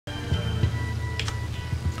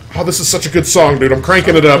Oh, this is such a good song, dude. I'm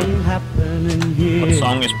cranking it up. What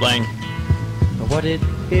song is playing?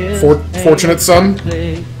 Fortunate Son?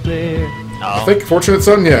 Oh. I think Fortunate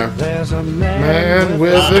Son, yeah. Man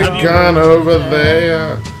with a gun over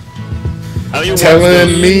there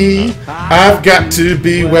telling me I've got to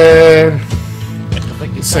beware.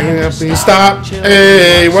 Singing up me, stop.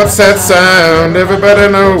 Hey, what's that sound?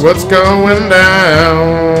 Everybody know what's going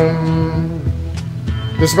down.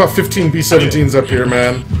 There's about 15 B-17s up here,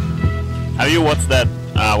 man. Have you watched that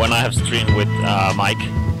when I have streamed with Mike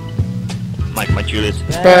Julius?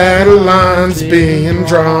 Battle lines being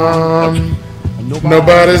drawn.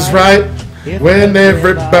 Nobody's right when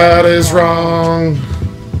everybody's wrong.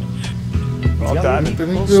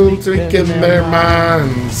 People thinking their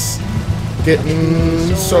minds,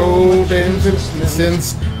 getting sold into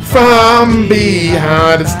distance from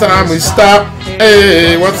behind. It's time we stop.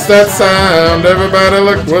 Hey, what's that sound? Everybody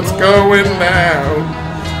look what's going down.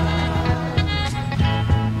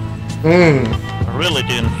 I really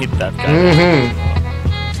didn't hit that guy.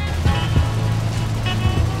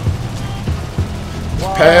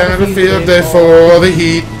 Prepare the field day for the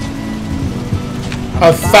heat.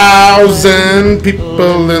 1,000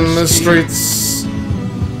 people in the streets,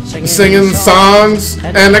 singing songs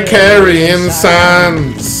and a carrying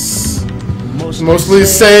signs. Mostly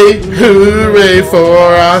say hooray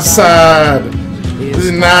for our side. This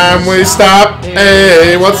time we stop.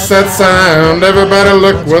 Hey, what's that sound? Everybody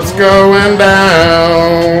look what's going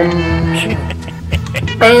down.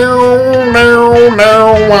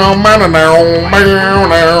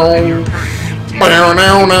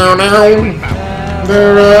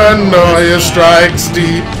 Paranoia strikes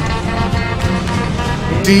deep.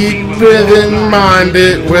 Deep within mind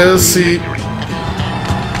it will seep.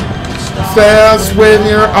 That's when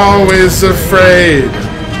you're always afraid.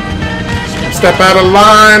 Step out of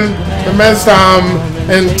line, the men's come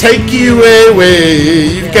and take you away.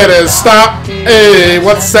 You've gotta stop. Hey,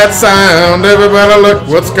 what's that sound? Everybody look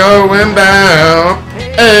what's going down.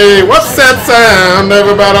 Hey, what's that sound?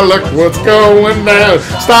 Everybody look what's going down.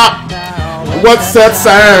 Stop. What's that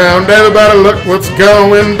sound? Everybody look what's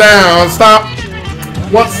going down. Stop.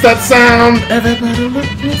 What's that sound? Everybody look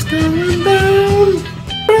what's going down.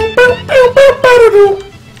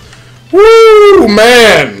 Woo,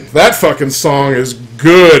 man. That fucking song is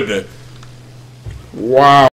good. Wow.